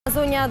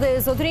Zonja dhe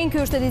zotrin, ky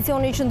është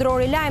edicioni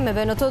qendror i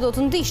lajmeve, në të do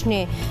të ndiqni.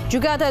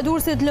 Gjykata e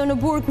Durrësit lë në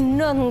burg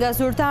 9 nga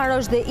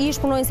zyrtarësh dhe ish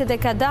punonësit e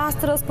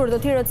kadastrës, për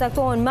të tjerët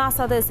caktohen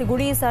masat e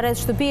sigurisë,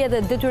 arrest shtëpie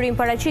dhe detyrim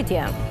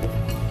paraqitje.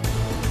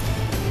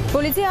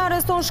 Policia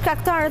arreston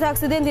shkaktarët e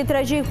aksidentit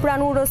tragjik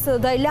pranë urës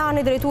së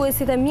Dajlanit,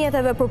 drejtuesit e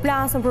mjeteve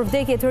përplasën për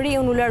vdekje të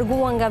riun u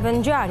larguan nga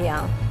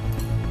vendngjarja.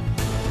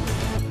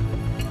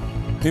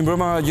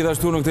 Mirëmbrëma,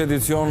 gjithashtu në këtë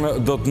edicion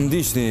do të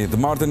ndiqni të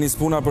martën nis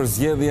puna për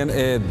zgjedhjen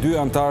e 2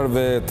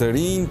 anëtarëve të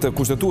rinj të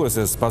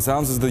kushtetueses. Pas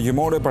seancës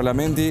dëgjimore,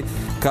 Parlamenti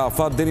ka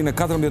afat deri në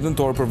 14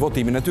 nëntor për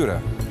votimin e tyre.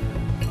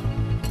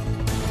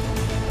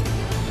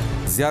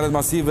 Zjarret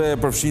masive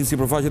përfshin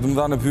sipërfaqe të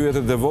mëdha në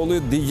pyjet e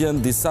Devollit,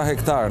 digjen disa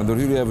hektar,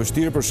 ndërhyrje e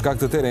vështirë për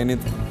shkak të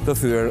terrenit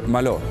të thyer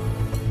malor.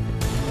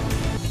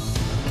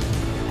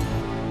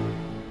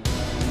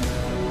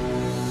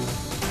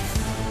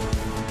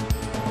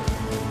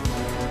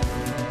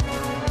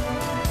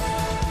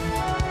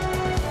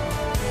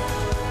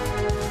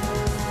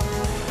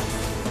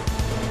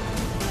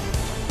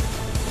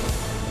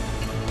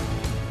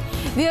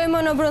 Vjojmë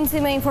në brëndësi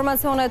me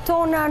informacionet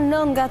tona,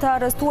 9 nga të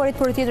arrestuarit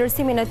për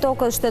tjetërsimin e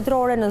tokës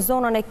shtetërore në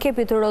zonën e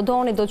Kepit të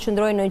Rodonit do të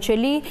qëndrojnë në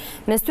Qeli,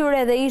 mes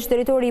tyre dhe ish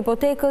drejtori i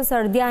hipotekës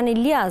Ardiani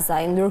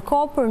Ljazaj.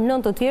 Ndërkohë për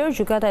 9 të tjerë,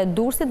 gjykata e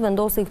Durrësit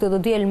vendosi këtë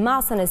të diel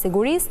masën e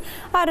sigurisë,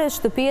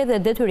 arrest shtëpie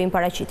dhe detyrim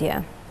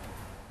paraqitje.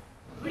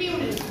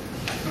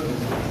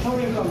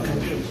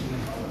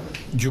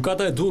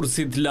 Gjykata e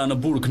Durrësit la në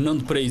burg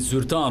 9 prej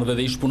zyrtarëve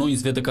dhe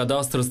ishpunonjësve të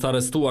kadastrës të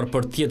arrestuar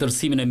për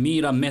tjetërsimin e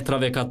mijëra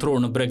metrave katror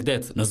në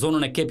Bregdet, në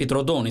zonën e Kepit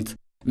Rodonit,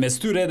 mes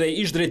tyre dhe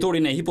ish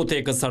drejtorin e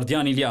hipotekës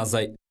Ardiani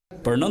Ljazaj.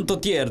 Për 9 të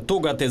tjerë,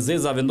 togat e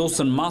zeza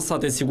vendosën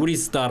masat e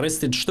sigurisë të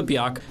arrestit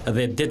shtëpiak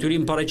dhe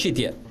detyrim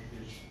paraqitje.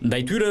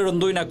 Ndaj tyre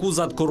rëndojnë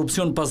akuzat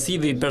korrupsion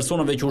pasiv i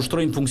personave që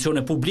ushtrojnë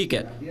funksione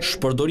publike,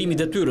 shpërdorimi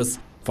detyrës,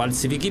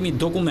 falsifikimi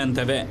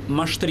dokumenteve,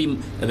 mashtrim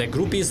dhe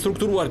grupi i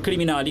strukturuar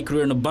kriminal i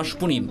kryer në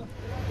bashkëpunim.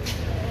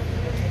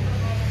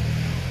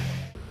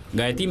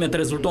 Nga hetimet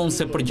rezulton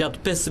se për gjatë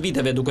 5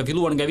 viteve, duke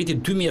filluar nga viti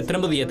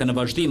 2013 në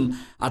vazhdim,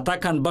 ata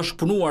kanë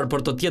bashkëpunuar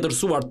për të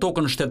tjetërsuar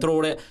tokën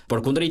shtetërore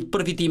për kundrejt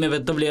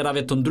përfitimeve të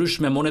vlerave të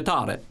ndryshme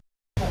monetare.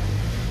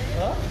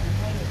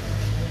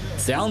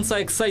 Seanca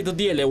e kësaj të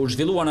diele u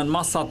zhvilluan në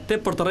masa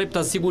tepër të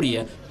rrepta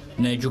sigurie.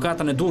 Në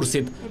gjykatën e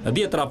Durrësit,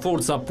 10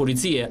 forca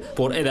policie,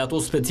 por edhe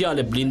ato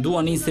speciale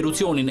blinduan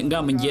institucionin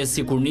nga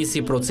mëngjesi kur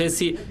nisi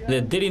procesi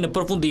dhe deri në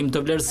përfundim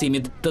të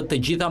vlerësimit të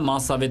gjitha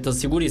masave të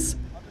sigurisë.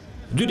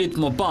 2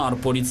 ditë më parë,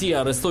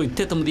 policia arrestoi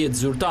 18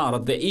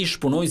 zyrtarët dhe ish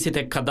punonjësit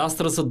e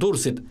kadastrës së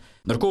Durrësit.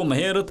 Ndërkohë më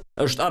herët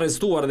është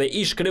arrestuar dhe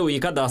ish kreu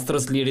i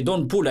kadastrës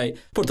Liridon Pulaj,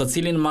 për të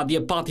cilin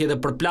madje pati edhe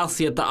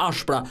përplasje të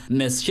ashpra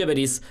mes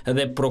qeverisë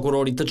dhe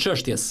prokurorit të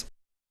çështjes.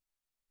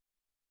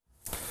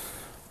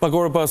 Pak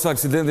orë pas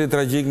aksidentit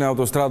tragjik në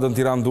autostradën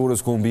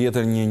Tiranë-Durrës ku humbi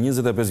jetën një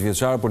 25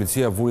 vjeçar,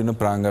 policia vuri në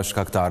pranga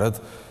shkaktarët.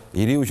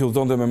 I riu që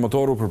udhëtonte me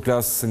motoru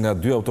përplas nga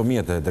 2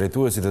 automjete,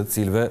 drejtuesit e të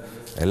cilëve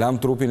e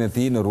lanë trupin e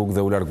tij në rrugë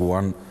dhe u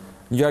larguan.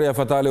 Ngjarja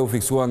fatale u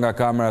fiksua nga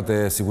kamerat e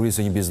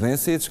sigurisë së një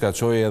biznesi, çka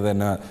çoi edhe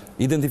në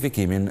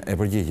identifikimin e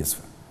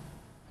përgjegjësve.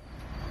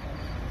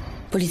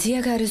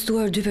 Policia ka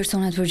arrestuar 2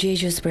 personat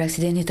përgjegjës për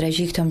aksidentin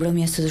tragjik të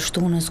mbrëmjes së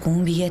shtunës ku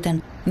humbi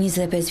jetën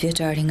 25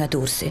 vjeçari nga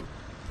Durrësi.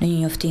 Në një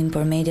njoftim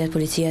për mediat,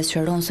 policia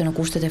sqaron se në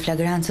kushtet e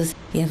flagrancës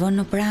janë vënë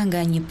në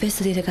pranga një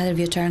 54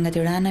 vjeçar nga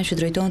Tirana që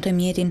drejtonte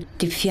mjetin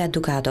tip Fiat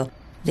Ducato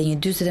dhe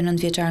një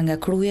 49 vjeçar nga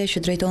Kruja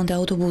që drejtonte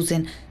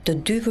autobusin, të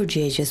 2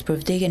 përgjegjës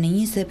për vdekjen e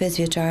 25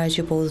 vjeçare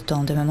që po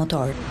udhëtonte me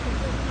motor.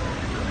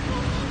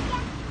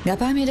 Nga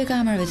pamjet e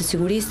kamerave të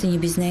sigurisë të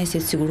një biznesi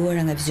të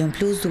siguruara nga Vizion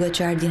Plus, duket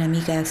qartë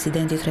dinamika e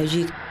aksidentit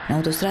tragjik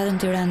në autostradën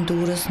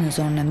Tiranë-Durrës në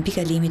zonën e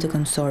mbikalimit të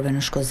këmbësorëve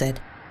në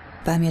Shkozet.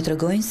 Pamjet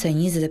tregojnë se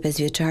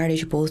 25 vjeçari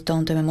që po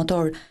udhëtonte me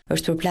motor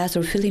është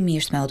përplasur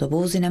fillimisht me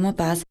autobusin e më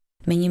pas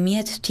me një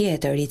mjet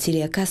tjetër i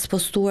cili e ka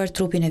spostuar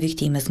trupin e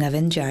viktimës nga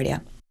vendngjarja.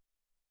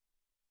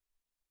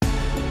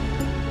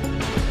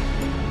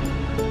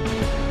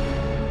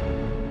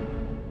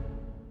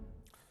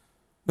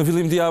 Në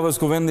fillim të javës,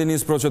 Kuvendi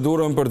nis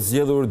procedurën për të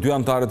zgjedhur 2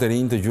 anëtarët e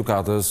rinj të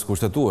gjykatës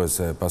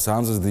kushtetuese. Pas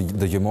seancës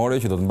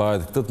dëgjimore që do të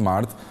mbahet këtë të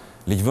martë,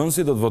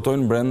 ligjvënësit do të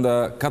votojnë brenda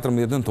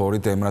 14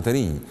 nëntorit emrat e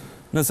rinj.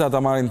 Nëse ata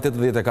marrin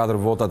 84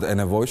 votat e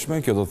nevojshme,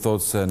 kjo do të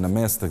thotë se në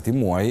mes të këtij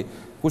muaji,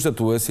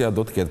 kushtetuesja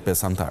do të ketë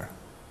 5 anëtar.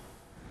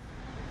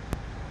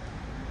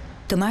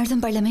 Të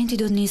martën Parlamenti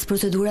do të nisë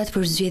procedurat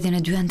për zgjedhjen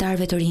e 2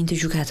 anëtarëve të rinj të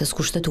gjykatës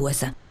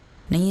kushtetuese.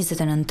 Në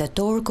 29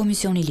 tetor,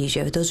 Komisioni i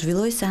Ligjeve do të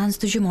zhvillojë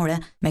seancë dëgjimore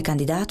me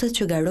kandidatët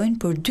që garojnë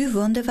për 2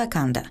 vende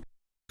vakante.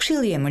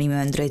 Këshilli i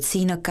emërimeve në drejtësi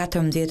në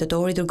 14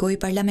 tetor i dërgoi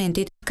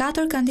Parlamentit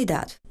 4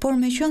 kandidat, por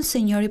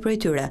meqense njëri prej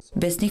tyre,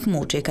 Besnik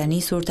Muçi, ka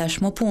nisur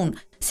tashmë punë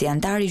si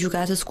antar i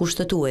gjykatës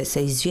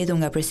kushtetuese i zgjedhur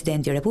nga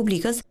Presidenti i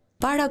Republikës,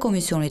 para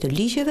Komisionit të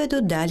Ligjeve do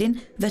të dalin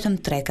vetëm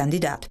 3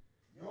 kandidat.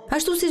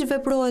 Ashtu siç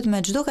veprohet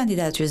me çdo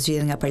kandidat që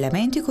zgjedhet nga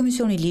Parlamenti,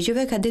 Komisioni i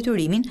Ligjeve ka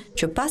detyrimin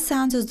që pas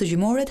seancës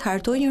dëgjimore të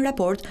hartojë një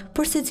raport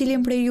për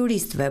secilin prej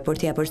juristëve për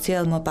t'ia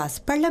përcjellë më pas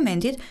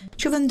Parlamentit,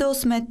 që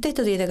vendos me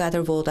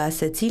 84 vota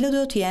se cilët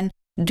do të jenë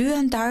 2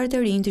 anëtarët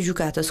e rinj të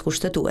gjykatës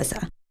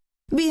kushtetuese.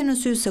 Bie në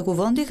sy se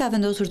kuvendi ka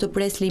vendosur të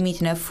pres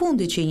limitin e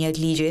fundit që i njeh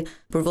ligji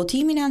për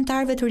votimin e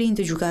anëtarëve të rinj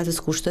të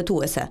gjykatës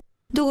kushtetuese,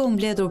 duke u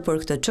mbledhur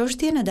për këtë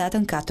çështje në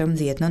datën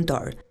 14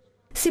 nëntor.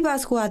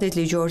 Sipas kuadrit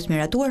ligjor të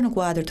miratuar në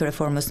kuadër të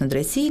reformës në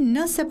drejtësi,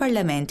 nëse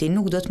Parlamenti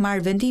nuk do të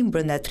marrë vendim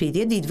brenda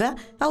 30 ditëve,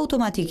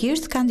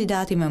 automatikisht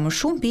kandidati me më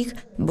shumë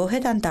pikë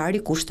bëhet anëtar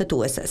i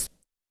kushtetueses.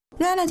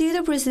 Nga ana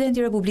tjetër,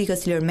 presidenti i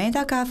Republikës Ilir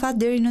Meta ka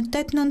afat deri në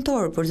 8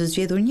 nëntor për të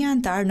zgjedhur një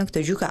anëtar në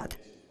këtë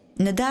gjykatë.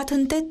 Në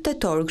datën 8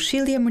 tetor,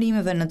 Këshilli i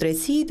Emërimeve në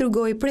Drejtësi i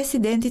dërgoi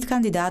presidentit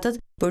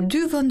kandidatët për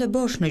 2 vende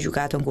bosh në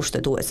gjykatën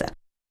kushtetuese.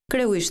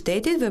 Kreu i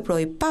shtetit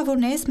veproi pa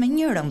vonesë me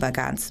njërën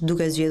vakancë,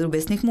 duke zgjedhur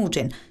Besnik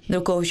Muçin,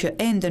 ndërkohë që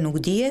ende nuk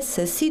dihet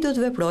se si do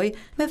të veprojë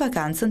me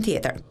vakancën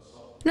tjetër.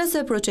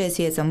 Nëse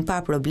procesi ecën pa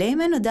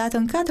probleme, në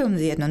datën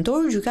 14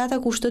 nëntor, gjykata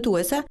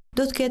kushtetuese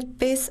do të ketë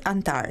 5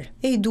 anëtar,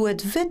 e i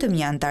duhet vetëm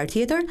një anëtar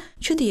tjetër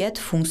që të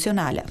jetë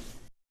funksionale.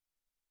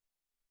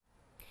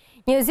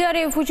 Një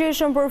zjarri i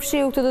fuqishëm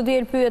përfshiu këtë të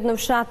diel pyet në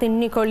fshatin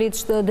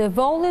Nikoliç të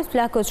Devollit,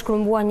 flakët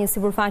shkrumbuan një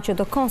sipërfaqe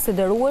të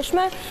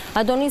konsiderueshme,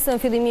 ato nisën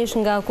fillimisht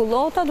nga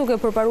kullota duke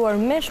përparuar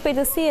me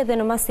shpejtësi edhe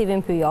në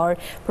masivin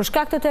pyjor. Për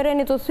shkak të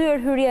terrenit të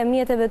thyer, hyrja e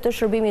mjeteve të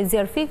shërbimit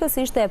zjarfikës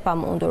ishte e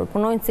pamundur.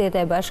 Punonjësit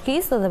e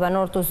bashkisë dhe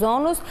banorët të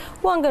zonës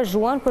u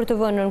angazhuan për të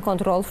vënë në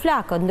kontroll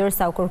flakët,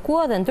 ndërsa u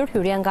kërkua dhe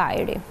ndërhyrja nga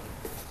ajri.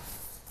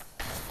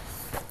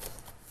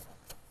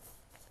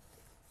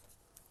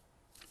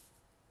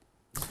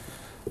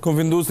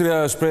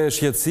 Konfindustria shpreh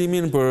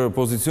shqetësimin për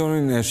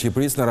pozicionin e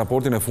Shqipërisë në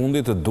raportin e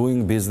fundit të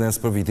Doing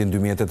Business për vitin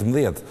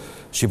 2018.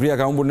 Shqipëria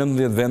ka humbur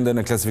 19 vende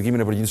në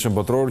klasifikimin e përgjithshëm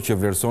botror që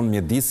vlerëson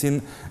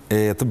mjedisin e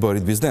të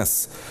bërit biznes.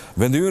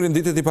 Vendi ynë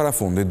rinditet i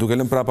parafundit, duke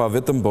lënë prapa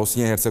vetëm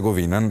Bosnjë e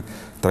Hercegovinën.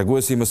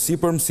 Treguesi më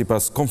sipër,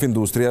 sipas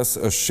Konfindustrias,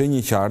 është shenjë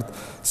i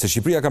qartë se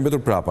Shqipëria ka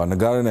mbetur prapa në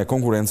garën e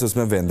konkurrencës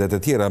me vendet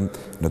e tjera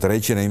në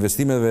tërheqjen e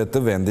investimeve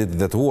të vendit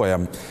dhe të huaja.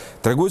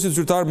 Treguesi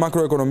zyrtar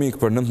makroekonomik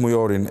për 9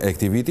 mujorin e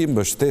këtij viti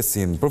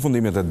mbështesin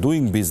përfundimet e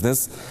Doing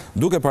Business,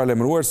 duke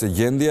paralajmëruar se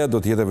gjendja do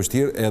të jetë e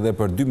vështirë edhe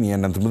për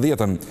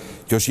 2019-ën.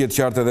 Kjo shihet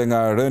qartë edhe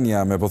nga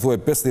rënja me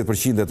pothuaj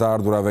 50% të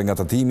ardhurave nga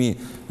tatimi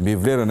mbi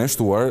vlerën e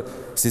shtuar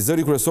si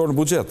zëri kryesor në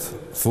buxhet,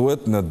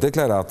 thuhet në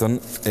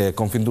deklaratën e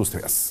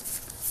Konfindustrias.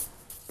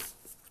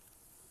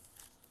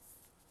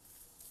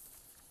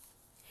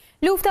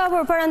 Lufta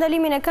për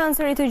parandalimin e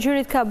kancerit të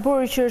gjurit ka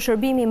bërë që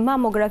shërbimi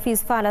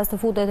mamografisë falas të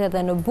futet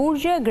edhe në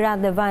burgje.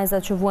 Gratë dhe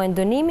vajzat që vuajnë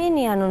dënimin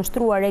janë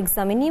nënshtruar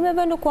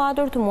ekzaminimeve në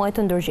kuadër të muajit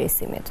të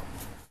ndërgjegjësimit.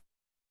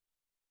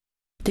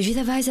 Të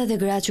gjitha vajzat dhe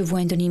gratë që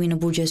vuajnë dënimin në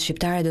burgjet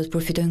shqiptare do të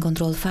përfitojnë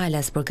kontroll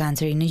falas për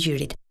kancerin e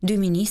gjirit.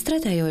 2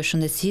 ministrat, ajo e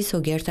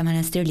shëndetësisë Ogerta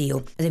Manastirliu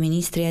dhe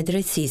ministrja e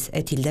drejtësisë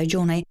Etilda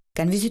Gjonaj,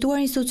 kanë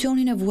vizituar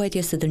institucionin e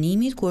vuajtjes së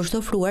dënimit ku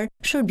është ofruar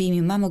shërbimi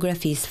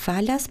mamografisë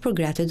falas për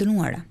gratë e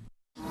dënuara.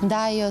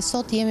 Ndaj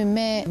sot jemi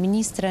me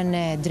ministrën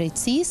e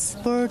drejtësisë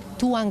për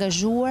t'u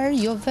angazhuar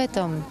jo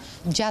vetëm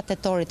gjatë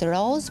tetorit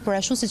roz, por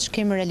ashtu siç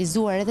kemi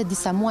realizuar edhe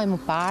disa muaj më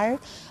parë,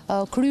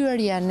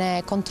 kryerjen e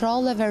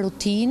kontrolleve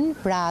rutinë,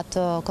 pra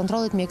të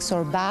kontrollit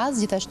mjekësor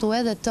bazë, gjithashtu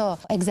edhe të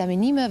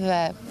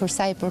ekzaminimeve për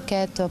sa i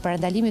përket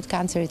parandalimit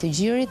kancerit të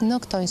gjirit në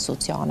këto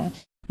institucione.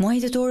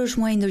 Muaji tetor është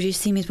muaji i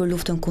ndërgjegjësimit për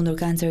luftën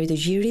kundër kancerit të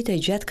gjirit e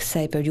gjatë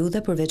kësaj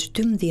periudhe përveç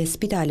 12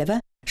 spitaleve,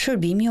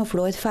 shërbimi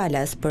ofrohet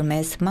falas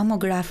përmes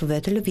mamografëve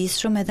të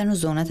lëvizshëm edhe në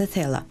zonat e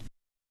thella.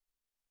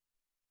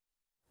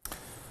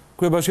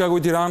 Kryebashkiaku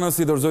i Tiranës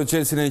i dorëzoi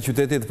çelësin e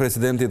qytetit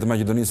presidentit të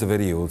Maqedonisë së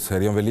Veriut.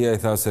 Erion Velia i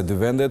tha se 2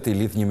 vendet i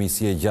lidh një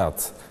miqësie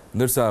gjatë,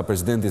 ndërsa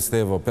presidenti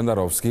Stevo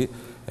Pendarovski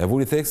e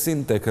vuri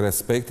theksin tek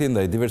respekti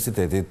ndaj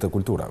diversitetit të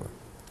kulturave.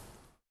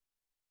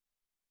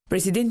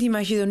 Presidenti i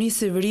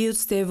Maqedonisë së Veriut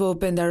Stevo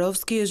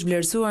Pendarovski është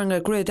vlerësuar nga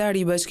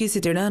kryetari i Bashkisë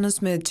së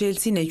Tiranës me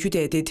çelësin e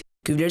qytetit.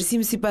 Ky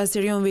vlerësim sipas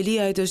Erion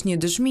Veliait është një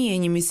dëshmi e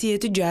një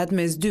miqësie të gjatë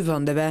mes 2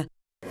 vendeve.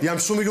 Jam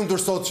shumë i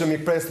lumtur sot që mi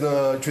pres në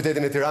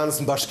qytetin e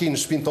Tiranës, në bashkinë, në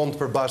shtëpinë tonë të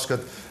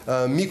përbashkët,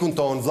 mikun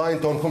tonë, vllajin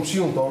tonë,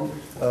 komshiun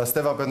tonë,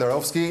 Stevo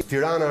Pendarovski.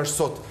 Tirana është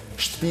sot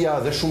shtëpia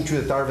dhe shumë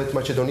qytetarëve të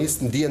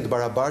Maqedonisë, ndihen të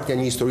barabartë,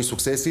 janë një histori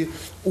suksesi.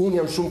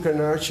 Unë jam shumë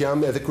krenar që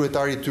jam edhe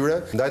kryetari i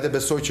tyre, ndaj dhe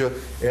besoj që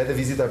edhe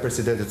vizita e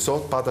presidentit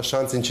sot pata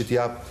shansin që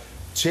t'jap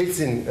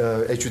çelësin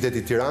e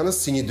qytetit Tiranës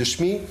si një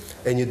dëshmi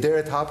e një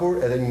dere të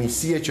hapur edhe një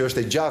miqësie që është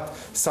e gjatë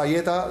sa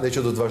jeta dhe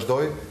që do të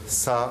vazhdojë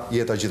sa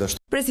jeta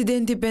gjithashtu.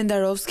 Presidenti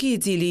Pendarovski,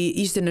 i cili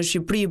ishte në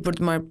Shqipëri për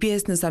të marrë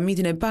pjesë në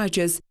samitin e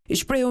paqes, i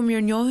shprehu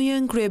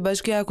mirënjohjen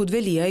kryebashkiakut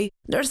Veliaj,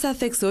 ndërsa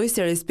theksoi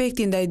se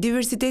respekti ndaj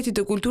diversitetit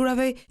të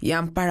kulturave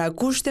janë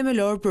parakusht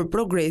themelor për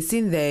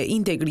progresin dhe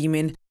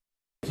integrimin.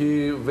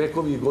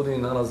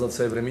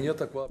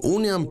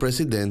 Unë jam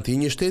presidenti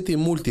i një shteti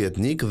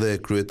multietnik dhe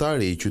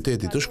kryetari i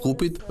qytetit të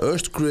Shkupit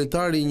është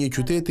kryetari i një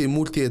qyteti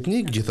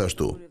multietnik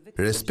gjithashtu.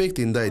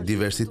 respekti ndaj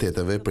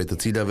diversiteteve prej të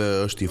cilave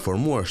është i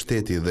formuar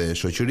shteti dhe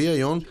shoqëria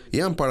jon,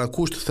 janë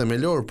parakusht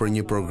themelor për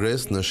një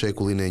progres në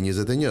shekullin e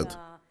 21.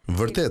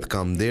 Vërtet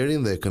kam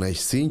nderin dhe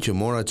kënaqësinë që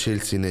mora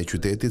çelësin e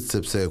qytetit,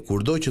 sepse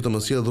kurdo që të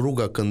më sjell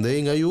rruga këndej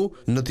nga ju,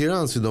 në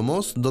Tiranë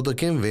sidomos do të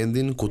kem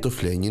vendin ku të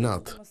flej një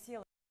natë.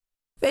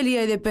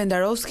 Velia dhe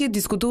Pendarovski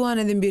diskutuan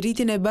edhe mbi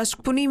rritjen e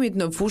bashkëpunimit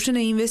në fushën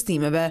e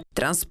investimeve,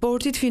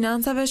 transportit,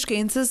 financave,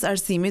 shkencës,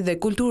 arsimit dhe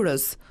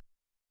kulturës.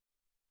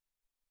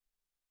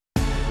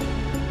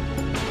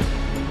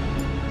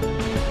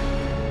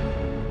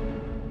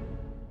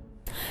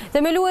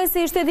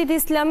 Themeluesi i Shtetit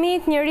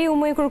Islamik, njeriu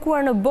më i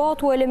kërkuar në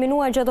botë, u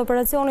eliminua gjatë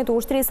operacionit të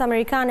ushtrisë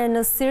amerikane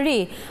në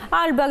Siri.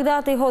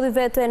 Al-Baghdadi hodhi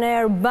veten e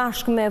erë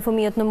bashkë me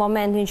fëmijët në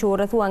momentin që u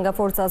rrethuan nga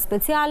forca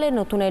speciale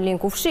në tunelin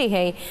ku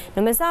fshihej.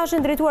 Në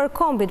mesazhin drejtuar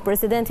kombit,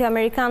 presidenti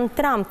amerikan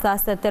Trump tha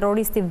se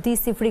terroristi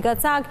vdisi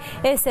frikacak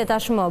e se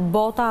tashmë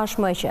bota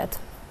është më e qetë.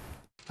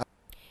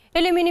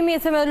 Eliminimi i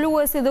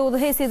themeluesit dhe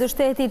udhëhesit të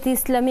Shtetit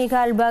Islamik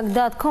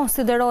Al-Baghdad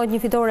konsiderohet një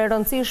fitore e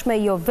rëndësishme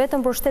jo vetëm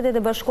për Shtetet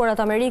e Bashkuara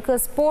të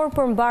Amerikës, por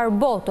për mbar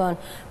botën.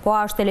 Po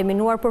është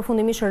eliminuar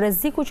përfundimisht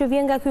rreziku që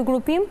vjen nga ky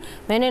grupim.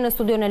 Me ne në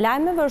studion e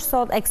lajmeve është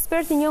sot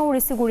ekspert i njohur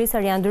i sigurisë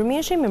Arjan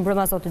Dyrmishi,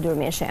 mirëmbrëma zoti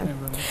Dyrmishi.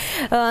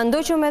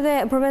 Ndoqëm edhe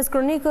përmes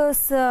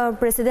kronikës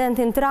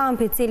presidentin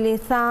Trump, i cili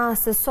tha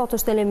se sot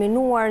është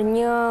eliminuar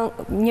një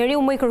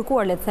njeriu më i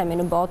kërkuar, le të themi,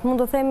 në botë.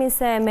 Mund të themi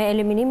se me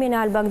eliminimin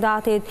e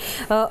Al-Baghdadit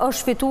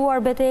është fituar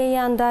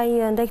betejë ndaj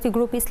këtij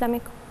grupi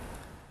islamik?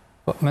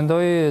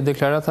 Mendoj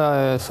deklarata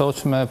e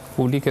sotshme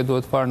publike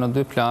duhet parë në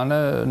dy plane.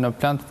 Në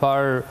plan të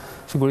parë,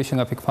 sigurisht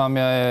nga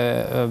pikpamja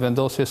e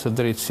vendosjes së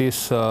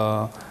drejtësisë,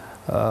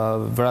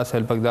 vrasja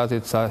e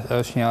Al-Baghdadit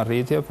është një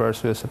arritje, për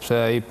arsye sepse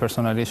ai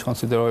personalisht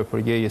konsideroi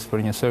përgjegjës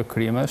për një sër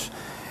krimesh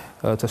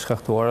të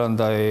shkaktuara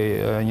ndaj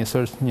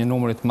një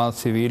numri të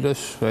madh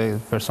civilësh,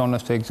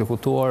 personash të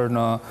ekzekutuar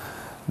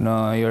në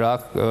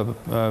Irak,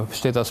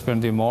 shtetas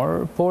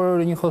perëndimor, por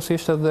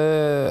njëkohësisht edhe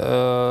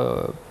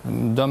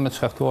dëmet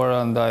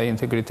shkaktuara ndaj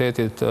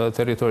integritetit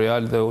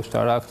territorial dhe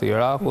ushtarak të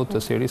Irakut,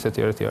 të Sirisë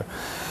etj. etj.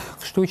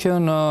 Kështu që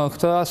në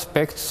këtë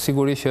aspekt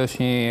sigurisht që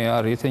është një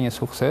arritje, një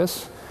sukses,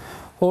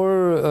 por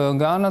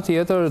nga ana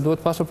tjetër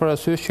duhet pasur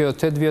parasysh që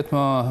 8 vjet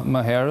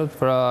më herët,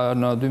 pra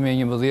në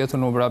 2011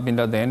 u vra Bin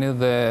Ladeni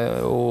dhe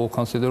u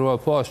konsiderua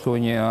po ashtu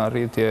një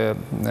arritje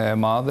e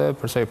madhe,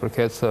 përsa i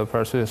përket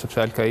parasysh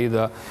sepse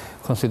Al-Qaida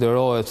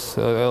konsiderohet,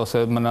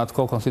 ose më në atë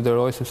kohë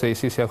konsiderohet sepse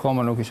ISIS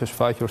akoma nuk ishte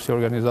shfaqur si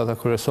organizata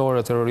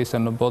kryesore terroriste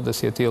në botë dhe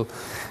si e tillë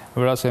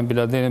vrasja e Bin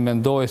Ladeni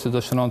mendoi se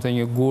do shënonte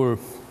një gur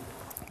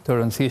të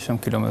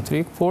rëndësishëm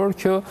kilometrik, por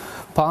që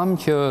pam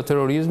që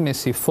terrorizmi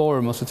si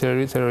formë ose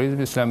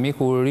terrorizmi islamik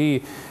u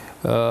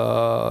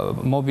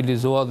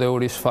mobilizoa dhe u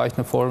rishfaq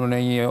në formën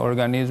e një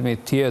organizmi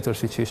tjetër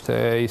siç ishte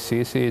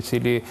ISIS-i, i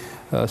cili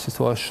si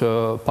thua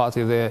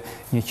pati dhe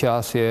një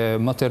qasje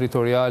më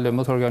territoriale,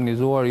 më të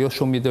organizuar, jo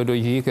shumë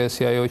ideologjike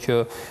si ajo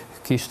që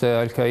kishte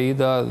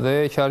Al-Qaida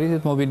dhe që arriti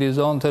të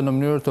mobilizonte në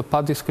mënyrë të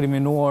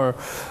padiskriminuar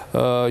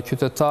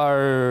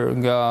qytetar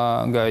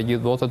nga e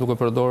gjithë bota, duke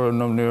përdorur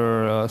në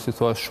mënyrë si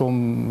thua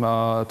shumë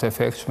të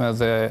efektshme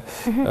dhe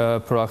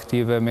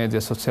proaktive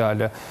media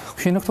sociale.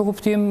 Kështu në këtë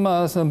kuptim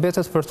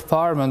mbetet për të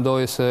parë,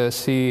 mendoj se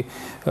si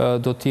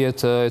do të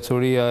jetë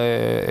ecuria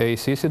e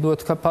ISIS-it,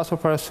 duhet ka pasur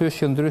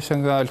parasysh që ndryshe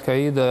nga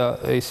Al-Qaida,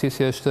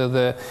 ISIS-i është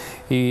edhe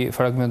i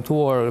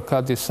fragmentuar,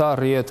 ka disa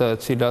rrjete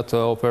të cilat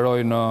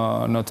operojnë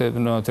në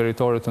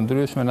territoret të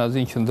ndryshme, në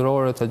Azinë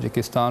Qendrore,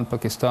 Tagjikistan,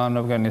 Pakistan,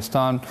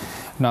 Afganistan,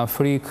 në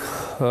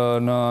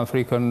në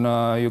Afrikën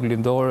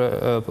Juglindore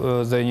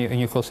dhe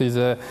njëkohësisht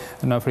dhe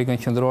në Afrikën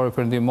Qendrore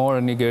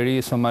Perëndimore,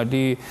 Nigeri,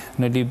 Somali,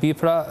 në Libi,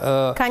 pra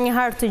ka një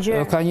hartë të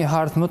gjerë. Ka një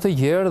hartë më të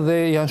gjerë dhe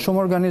janë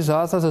shumë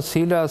organizata të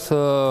cilat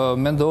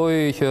mendoj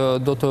që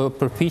do të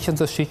përpiqen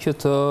të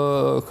shiqet të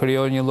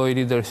krijojnë një lloj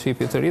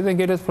leadershipi të ri dhe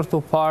ngelet për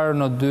të parë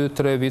në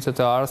 2-3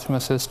 vitet e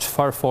ardhshme se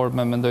çfarë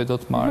forme mendoj do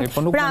të marrë.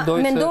 Po nuk mendoj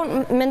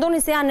se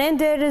mendoni se janë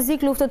ende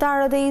rrezik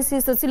luftëtarët e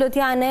ISIS, të cilët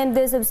janë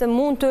ende sepse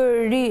mund të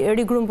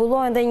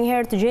rigrumbullojnë dhe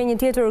njëherë të gjejnë një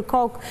tjetër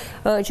kokë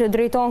që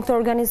drejton këtë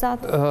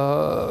organizatë?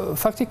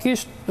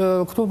 Faktikisht,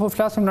 këtu po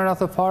flasim në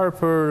radhë të parë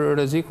për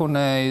rrezikun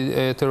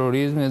e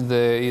terrorizmit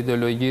dhe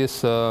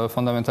ideologjisë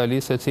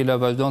fundamentaliste, e cila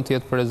vazhdon të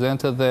jetë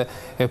prezente dhe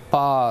e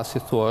pa,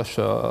 si thua,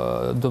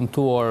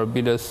 dëmtuar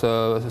biles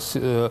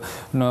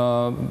në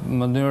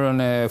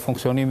mënyrën e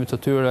funksionimit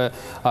të tyre,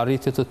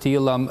 arritje të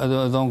tilla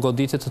dhe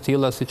goditje të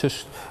tilla siç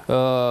është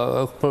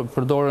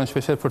përdoren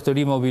shpeshherë për të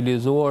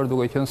rimobilizuar,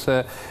 duke qenë se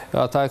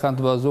ata e kanë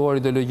të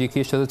bazuar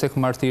ideologjikisht edhe tek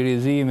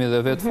martirizimi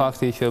dhe vetë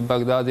fakti që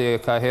Bagdadi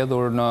ka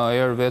hedhur në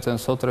erë veten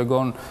sot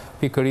tregon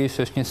pikërisht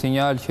është një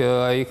sinjal që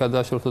ai ka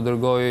dashur të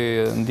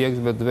dërgojë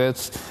ndjekësve të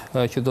vet,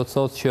 që do të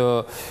thotë që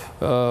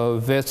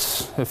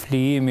vetë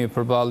flijimi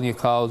përballë një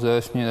kauze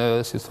është një,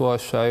 si thua,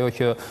 ajo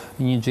që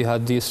një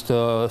xhihadist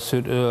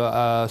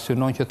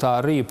synon që ta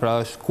arrijë, pra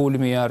është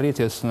kulmi i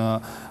arritjes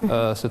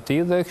së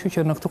tij dhe kështu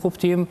që në këtë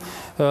kuptim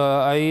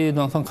ai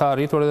do më thënë ka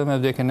arritur edhe me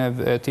vdekjen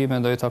e tij,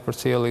 mendoj ta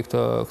përcjelli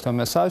këtë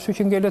mesazh,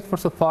 që ngelet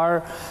për të parë,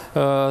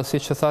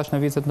 siç e thash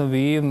në vitet në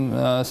vijim,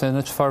 se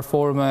në çfarë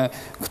forme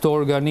këto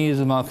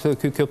organizma,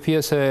 kjo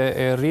pjesë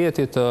e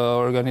rrjetit të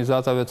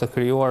organizatave të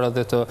krijuara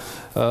dhe të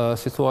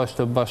si thua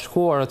të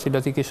bashkuara, të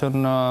cilat i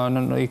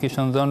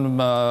kishin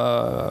dhënë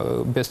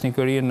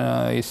besnikërinë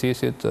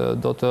ISIS-it,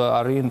 do të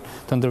arrin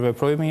të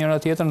ndërveprojnë me njëra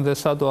tjetrën dhe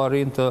sa do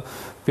arrin të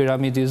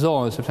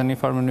piramidizohen, sepse në një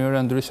farë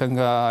mënyrë ndryshe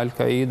nga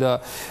Al-Qaida,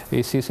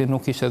 ISIS-i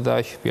nuk ishte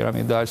aq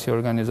piramidal si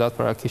organizat,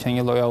 pra kishte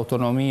një lloj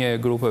autonomie e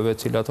grupeve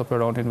të cilat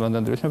operonin në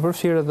vende ndryshme,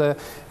 përfshirë edhe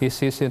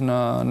ISIS-i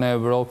në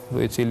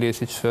Evropë, i cili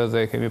siç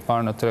edhe kemi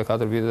parë në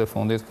 3-4 vitet e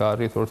fundit ka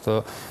arritur të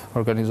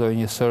organizojë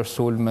një sër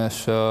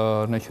sulmesh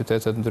në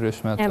qytete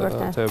ndryshme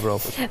të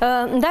Evropës.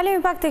 Ndalemi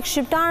pak tek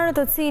shqiptarët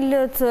të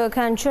cilët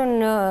kanë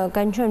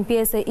qenë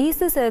pjesë e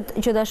ISIS-it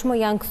që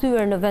tashmë janë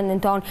kthyer në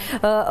vendin tonë.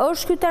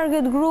 Është ky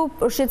target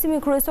group,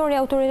 shqetësimi kryesor i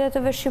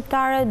autoriteteve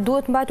shqiptare,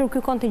 duhet mbajtur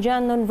ky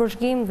kontingjent në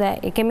vëzhgim dhe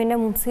kemi ne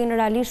mundësinë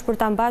realisht për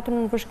ta mbajtur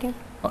në vëzhgim?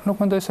 Nuk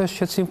mendoj se është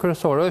shqetësim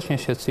kryesor, është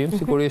një shqetësim,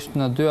 sigurisht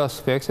në dy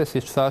aspekte,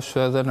 siç thash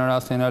edhe në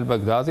rastin e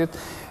Al-Baghdadit,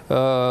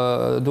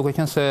 duke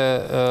qenë se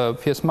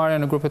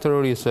pjesëmarrja në grupe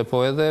terroriste,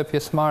 po edhe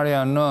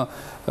pjesëmarrja në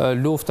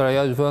luftra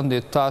jashtë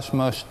vendit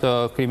tashmë është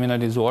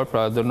kriminalizuar,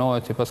 pra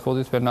dënohet sipas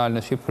kodit penal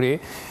në Shqipëri.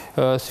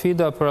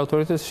 Sfida për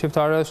autoritetet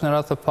shqiptare është në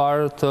radhë të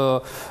parë të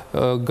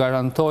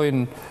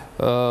garantojnë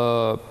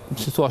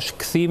si thua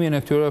kthimin e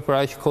këtyre për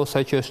aq kohë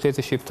sa që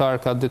shteti shqiptar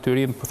ka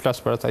detyrim, për flas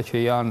për ata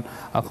që janë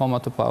akoma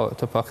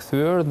të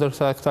pakthyer,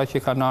 ndërsa këta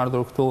që kanë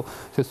ardhur këtu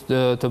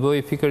të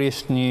bëjë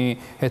pikërisht një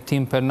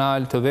hetim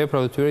penal të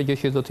veprave të tyre, gjë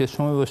që do të jetë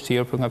shumë e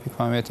vështirë për nga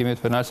pikpamja e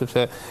hetimit penal,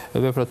 sepse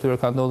veprat e tyre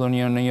kanë ndodhur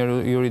në një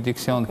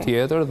jurisdiksion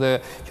tjetër dhe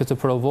që të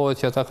provohet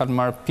që ata kanë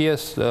marrë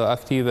pjesë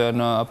aktive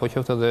apo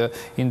qoftë edhe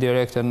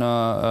indirekte në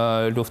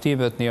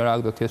luftimet në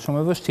Irak, do të jetë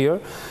shumë e vështirë.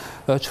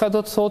 Çka do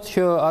të thotë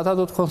që ata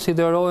do të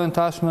konsiderohen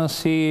tashmë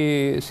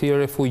si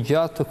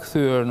refugjat të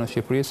kthyer në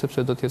Shqipëri,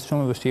 sepse do të jetë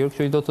shumë e vështirë,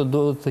 kështu që do të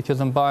duhet që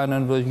të mbahen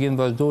në vëzhgim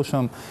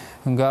vazhdueshëm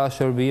nga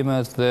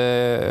shërbimet dhe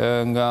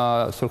nga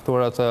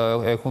strukturat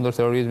e kundër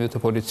terrorizmit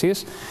të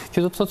policisë,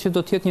 që do të thotë që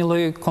do të jetë një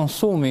lloj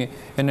konsumi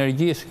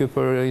energjish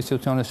për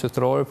institucionet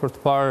shtetërore për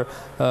të parë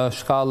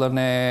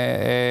shkallën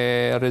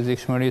e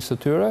rrezikshmërisë së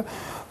tyre.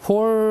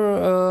 Por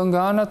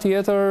nga ana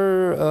tjetër,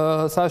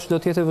 thash do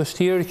të jetë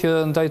vështirë që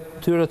ndaj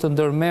tyre të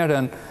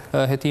ndërmerren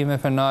hetime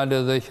penale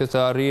dhe që të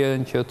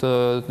arrihen që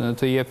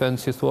të jepen,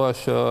 si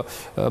thuash,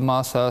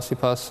 masa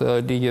sipas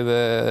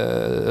ligjeve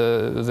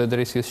dhe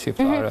drejtësisë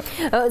shqiptare.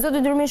 Zoti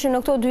Dyrmishi,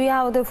 në këto 2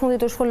 javët e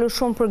fundit është folur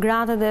shumë për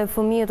gratë dhe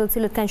fëmijët të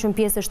cilët kanë qenë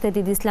pjesë e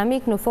Shtetit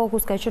Islamik. Në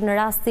fokus ka qenë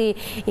rasti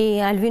i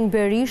Alvin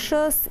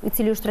Berishës, i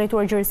cili është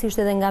trajtuar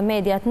gjërësisht edhe nga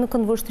mediat në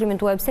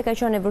këndvështrimin tuaj. Pse ka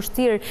qenë e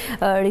vështirë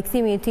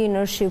rikthimi i tij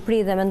në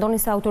Shqipëri dhe mendoni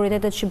se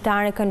autoritetet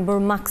shqiptare kanë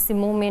bërë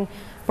maksimumin,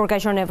 por ka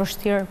qenë e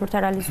vështirë për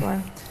ta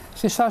realizuar?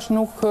 Si thash,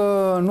 nuk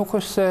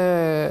është se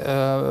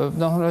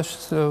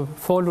është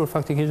folur,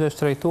 faktikisht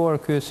është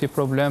trajtuar ky si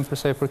problem për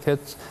sa i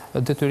përket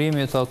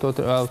detyrimit të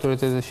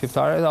autoritetet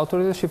shqiptare.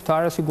 Autoritetet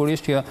shqiptare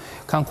sigurisht që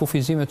kanë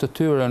kufizime të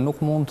tyre,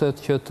 nuk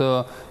mundet që të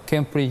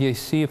kemë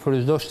përgjegjësi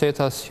për çdo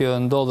shtetas që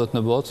ndodhet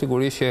në botë,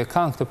 sigurisht që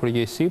kanë këtë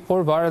përgjegjësi,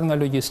 por varet nga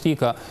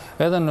logjistika.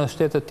 Edhe në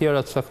shtete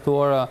tjera të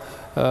caktuara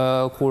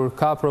kur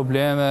ka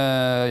probleme,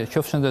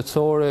 qoftë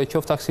shëndetësore,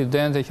 qoftë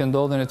aksidente që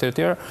ndodhen e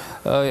tjerë,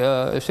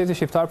 shteti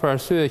shqiptar për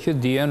arsye që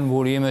dihen,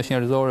 burime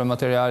njerëzore,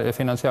 materiale,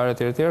 financiare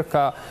e tjerë,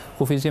 ka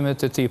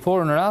kufizimet e tij.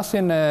 Por në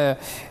rastin e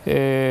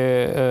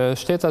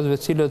shtetasve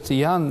të cilët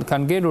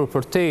kanë ngelur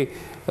përtej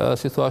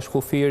si thua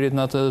kufirit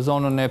në atë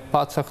zonën e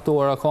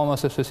pacaktuar akoma,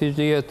 sepse siç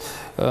dihet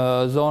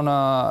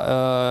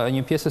zona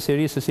një pjesë e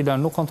Sirisë e cila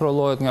nuk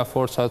kontrollohet nga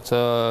forcat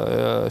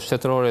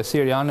shtetërore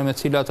siriane, me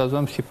cilat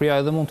azëm Shqipëria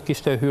edhe mund të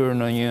kishte hyrë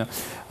në një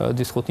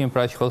diskutim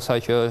pra që sa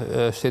që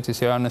shteti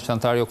sirian në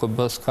çantar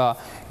OKB-s ka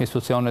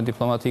institucione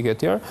diplomatike të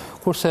tjera,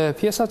 kurse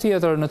pjesa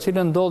tjetër në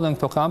cilën ndodhen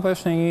këto kampe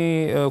është në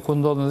një ku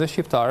ndodhen dhe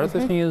shqiptarët,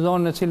 është një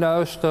zonë e cila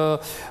është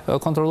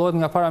kontrollohet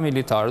nga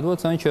paramilitarë. Duhet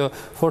të thënë që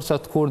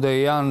forcat kurde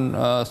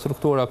janë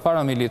struktura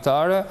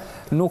paramilitare,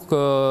 nuk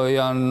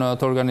janë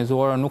të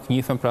organizuara, nuk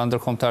njihen pra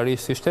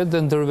ndërkombëtarisht si shtet, dhe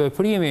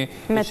ndërveprimi i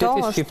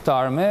shtetit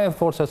shqiptar me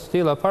forcat të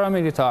tilla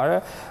paramilitare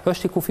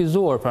është i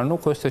kufizuar, pra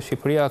nuk është se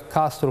Shqipëria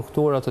ka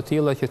struktura të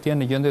tilla që të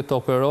jenë në gjendje të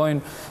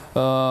operojnë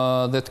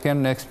dhe të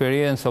kenë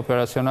eksperiencë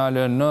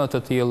operacionale në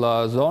të tilla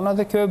zona,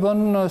 dhe kjo e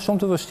bën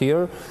shumë të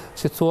vështirë,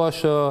 si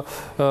thuash,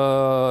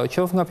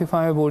 qoftë nga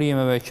pikpamja e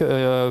burimeve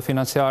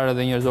financiare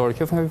dhe njerëzore,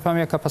 qoftë nga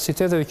pikpamja e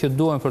kapaciteteve që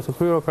duhen për të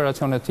kryer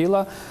operacione të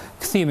tilla,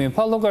 kthimin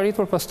pa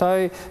llogaritur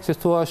pastaj, si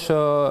thuash,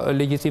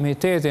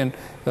 legitimitetin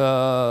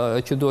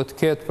që duhet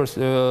të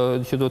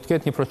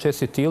ketë një proces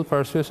i tillë, për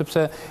arsye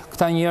sepse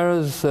këta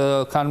njerëz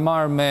kanë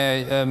marrë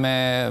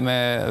me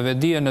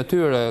vedijen e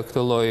tyre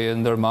këtë lloj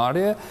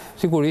ndërmarrje.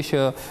 Sigurisht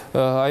që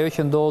ajo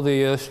që ndodhi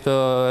është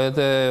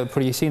edhe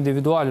përgjegjësi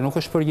individuale, nuk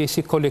është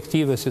përgjegjësi kolektive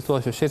pozitive, si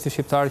thua që shteti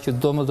shqiptar që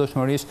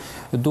domosdoshmërisht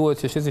duhet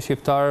që shteti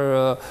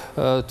shqiptar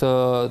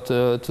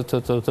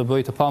të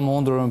bëjë të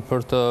pamundurën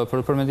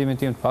për mendimin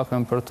tim të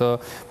paktën për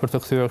të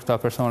kthyer këta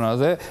persona.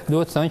 Dhe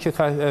duhet të thënë që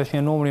është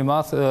një numër i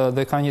madh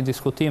dhe ka një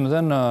diskutim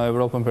dhe në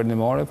Evropën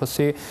Perëndimore,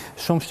 pasi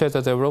shumë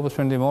shtetet e Evropës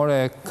Perëndimore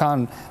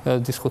kanë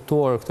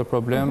diskutuar këtë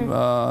problem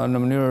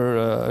në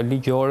mënyrë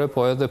ligjore,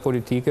 po edhe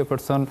politike,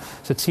 për të thënë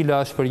se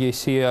cila është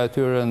përgjegjësia e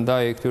tyre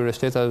ndaj këtyre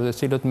shtetave dhe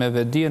cilët me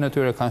vetdijen e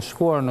tyre kanë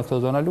shkuar në këtë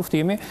zona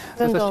luftimi,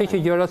 dhe të shte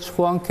që gjërat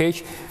shkuan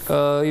keq,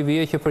 i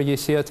vije që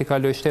përgjegjësia t'i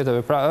kaloj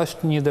shteteve. Pra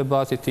është një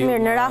debat i tillë.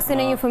 Mirë, në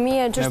rastin e një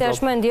fëmije çështja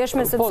është më e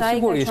ndjeshme sepse ai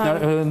ka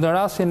qenë në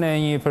rastin e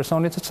një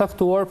personi të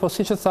caktuar, po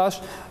siç e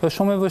thash, është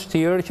shumë e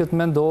vështirë që të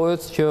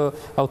mendohet që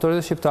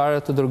autoritetet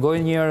shqiptare të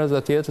dërgojnë njerëz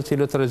atje të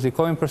cilët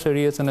rrezikojnë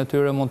përsëritjen e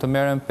tyre, mund të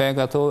merren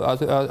peng,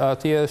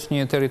 atje është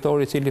një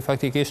territor i cili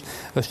faktikisht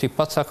është i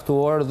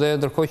pacaktuar dhe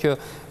ndërkohë që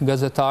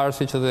gazetarë,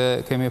 siç edhe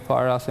kemi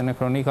parë rastin e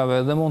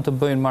kronikave, dhe mund të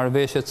bëjnë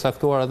marrëveshje të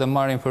caktuara dhe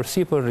marrin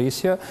përsipër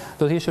rrisje,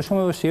 do të ishte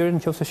shumë e vështirë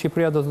nëse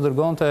Shqipëria do të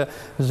dërgonte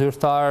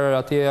zyrtar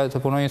atje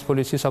të punonjës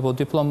policisë apo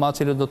diplomat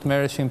cilët do të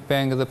merreshin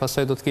peng dhe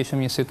pastaj do të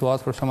kishim një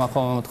situatë për shumë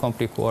akoma më të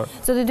komplikuar.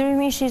 Zoti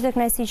Dyrimish, ishte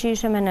kënaqësi që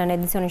ishe me në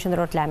edicionin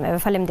qendror të lajmeve.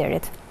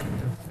 Faleminderit.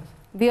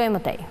 Vijoj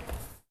më tej.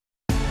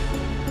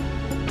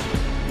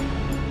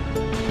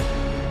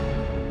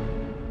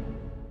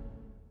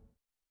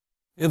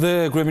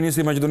 Edhe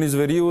kryeministri i Maqedonisë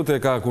Veriut e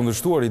ka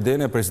kundërshtuar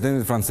idenë e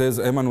presidentit francez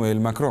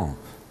Emmanuel Macron.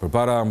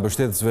 Përpara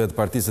mbështetësve të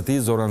partisë së tij,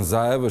 Zoran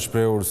Zaev është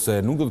shprehur se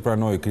nuk do të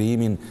pranojë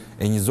krijimin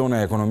e një zone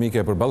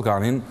ekonomike për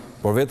Ballkanin,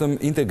 por vetëm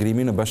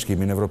integrimin në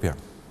Bashkimin Evropian.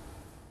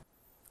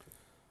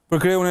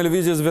 Për krijuar e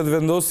lëvizjes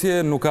vetëvendosje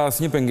nuk ka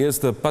asnjë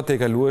pengesë të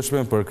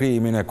patekalueshme për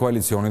krijimin e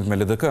koalicionit me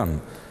LDK-n.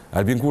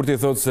 Albin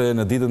Kurti thotë se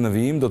në ditët në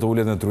vijim do të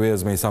ulet në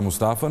tryezë me Isa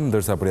Mustafën,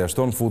 ndërsa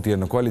përjashton futje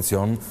në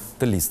koalicion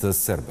të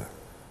listës serbe.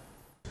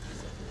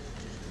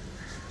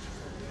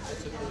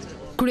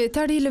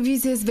 Kryetari i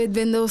lëvizjes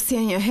vetëvendosje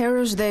një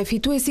herësh dhe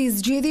fituesi i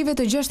zgjedhjeve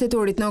të 6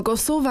 tetorit në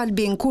Kosovë,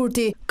 Albin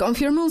Kurti,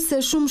 konfirmon se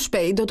shumë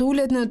shpejt do të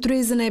ulet në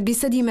tryezën e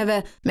bisedimeve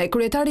me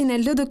kryetarin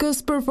e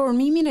LDK-s për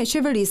formimin e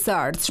qeverisë së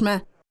ardhshme.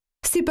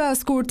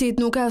 Sipas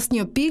Kurtit, nuk ka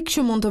asnjë pikë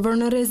që mund të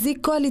vërë në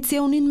rrezik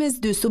koalicionin mes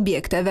dy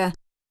subjekteve.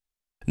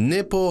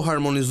 Ne po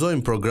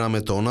harmonizojmë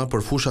programet tona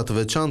për fusha të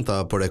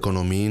veçanta për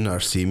ekonominë,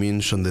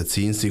 arsimin,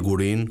 shëndetësinë,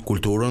 sigurinë,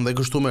 kulturën dhe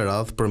kështu me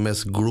radhë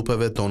përmes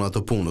grupeve tona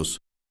të punës.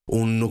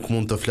 Unë nuk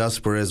mund të flas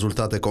për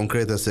rezultate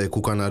konkrete se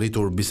ku kanë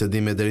arritur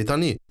bisedime deri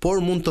tani,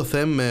 por mund të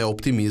them me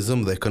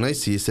optimizëm dhe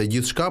kënaqësi se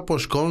gjithçka po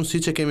shkon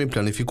siç e kemi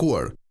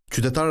planifikuar.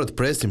 Qytetarët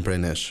presin prej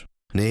nesh.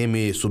 Ne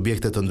jemi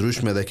subjekte të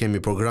ndryshme dhe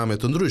kemi programe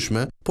të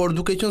ndryshme, por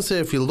duke qenë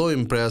se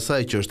fillojmë prej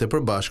asaj që është e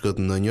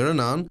përbashkët në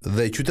njërin anë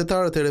dhe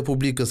qytetarët e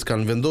Republikës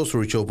kanë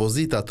vendosur që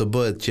opozita të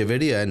bëhet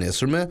qeveria e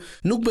nesërme,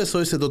 nuk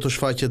besoj se do të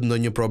shfaqet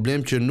ndonjë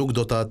problem që nuk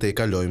do ta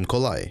tejkalojmë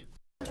kollaj.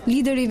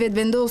 Lideri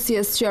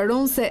vetëvendosjes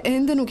sqaron se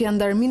ende nuk janë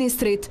ndarë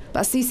ministrit,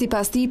 pasi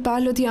sipas tij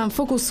palët janë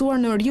fokusuar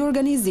në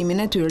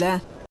riorganizimin e tyre.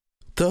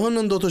 Të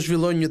hënën do të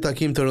zhvillojmë një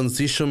takim të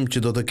rëndësishëm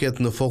që do të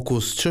ketë në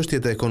fokus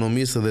çështjet e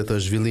ekonomisë dhe të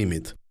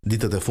zhvillimit.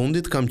 Ditët e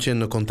fundit kam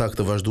qenë në kontakt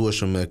të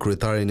vazhdueshëm me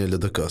kryetarin e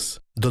LDK-s.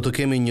 Do të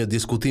kemi një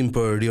diskutim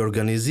për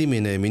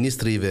riorganizimin e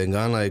ministrive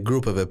nga ana e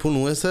grupeve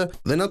punuese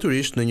dhe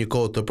natyrisht në një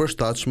kohë të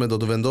përshtatshme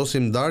do të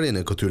vendosim ndarjen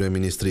e këtyre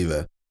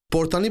ministrive.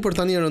 Por tani për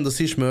tani e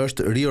rëndësishme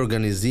është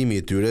riorganizimi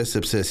i tyre,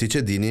 sepse siç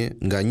e dini,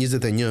 nga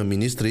 21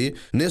 ministri,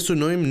 ne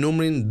synojmë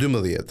numrin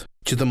 12,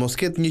 që të mos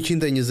ketë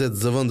 120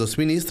 zëvendës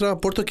ministra,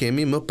 por të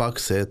kemi më pak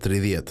se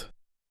 30.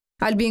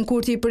 Albin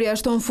Kurti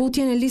përjashton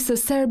futjen e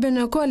listës serbe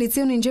në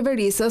koalicionin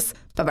qeverisës,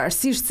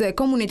 pavarësisht se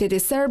komuniteti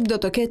serb do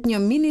të ketë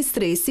një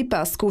ministri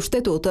sipas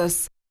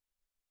kushtetutës.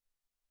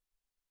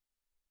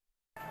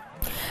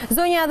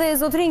 Zonja dhe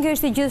zotrin, kjo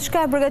ishte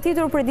gjithçka e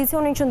përgatitur për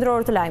edicionin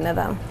qendror të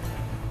lajmeve.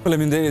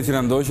 Faleminderit që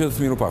na ndoqët,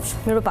 miru pafshim.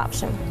 Miru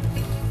pafshim.